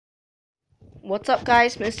What's up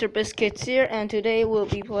guys, Mr. Biscuits here, and today we'll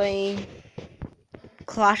be playing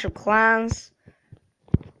Clash of Clans.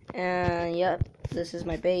 And yep, this is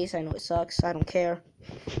my base. I know it sucks, I don't care.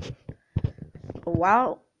 Oh,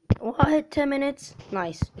 wow, what, 10 minutes?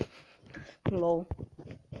 Nice. Lol.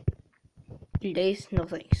 3 days? No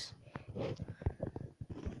thanks.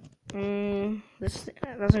 This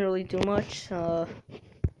doesn't really do much.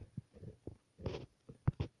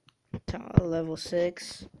 Level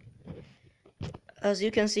 6. As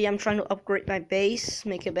you can see, I'm trying to upgrade my base,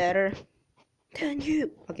 make it better. Can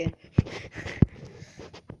you? Okay.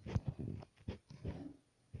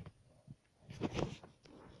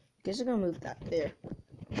 Guess I'm gonna move that there.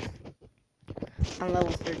 I'm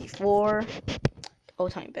level 34. All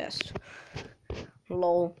time best.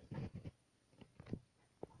 Lol.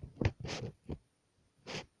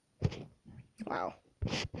 Wow.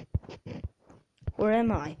 Where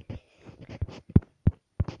am I?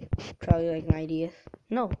 Probably like 90th.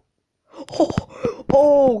 No.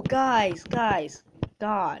 Oh, guys.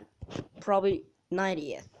 God. Probably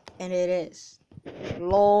 90th. And it is.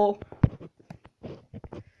 Lol.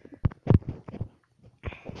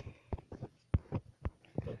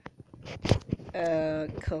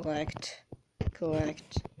 Collect.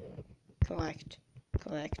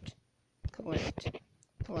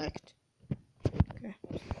 Okay.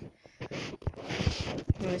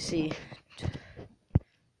 Let me see.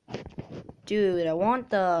 Dude, I want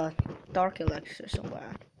the Dark Elixir so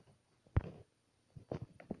bad.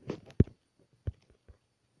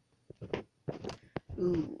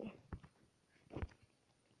 Ooh,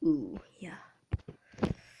 yeah.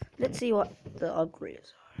 Let's see what the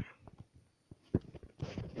upgrades are.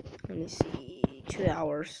 Let me see. 2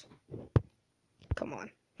 hours. Come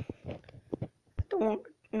on. Don't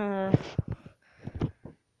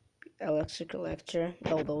Elixir collector.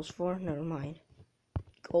 Oh, those 4. Never mind.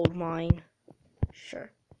 Gold mine.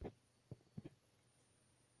 Sure.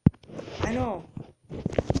 I know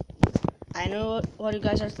what you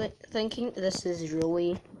guys are thinking. This is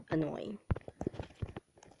really annoying.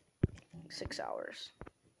 6 hours.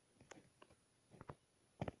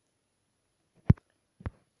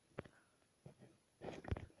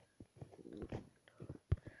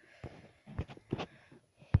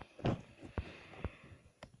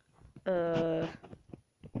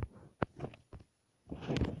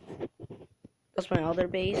 That's my other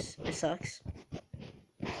base. It sucks.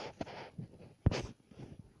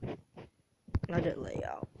 I did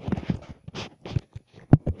layout.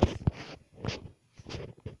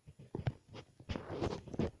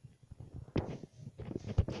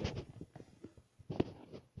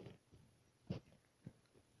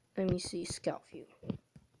 Let me see scout view.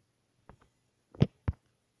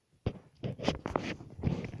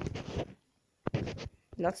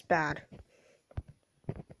 That's bad.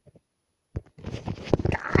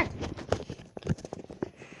 God!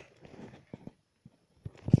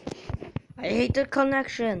 I hate the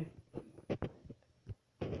connection.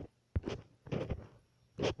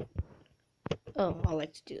 Oh, I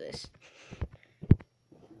like to do this.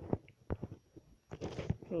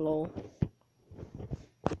 Lol.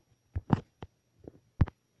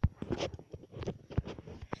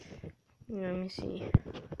 Let me see.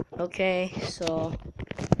 Okay, so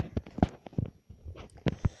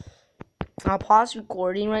I'll pause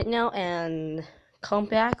recording right now and come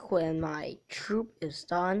back when my troop is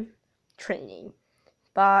done training.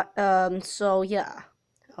 But so yeah,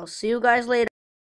 I'll see you guys later.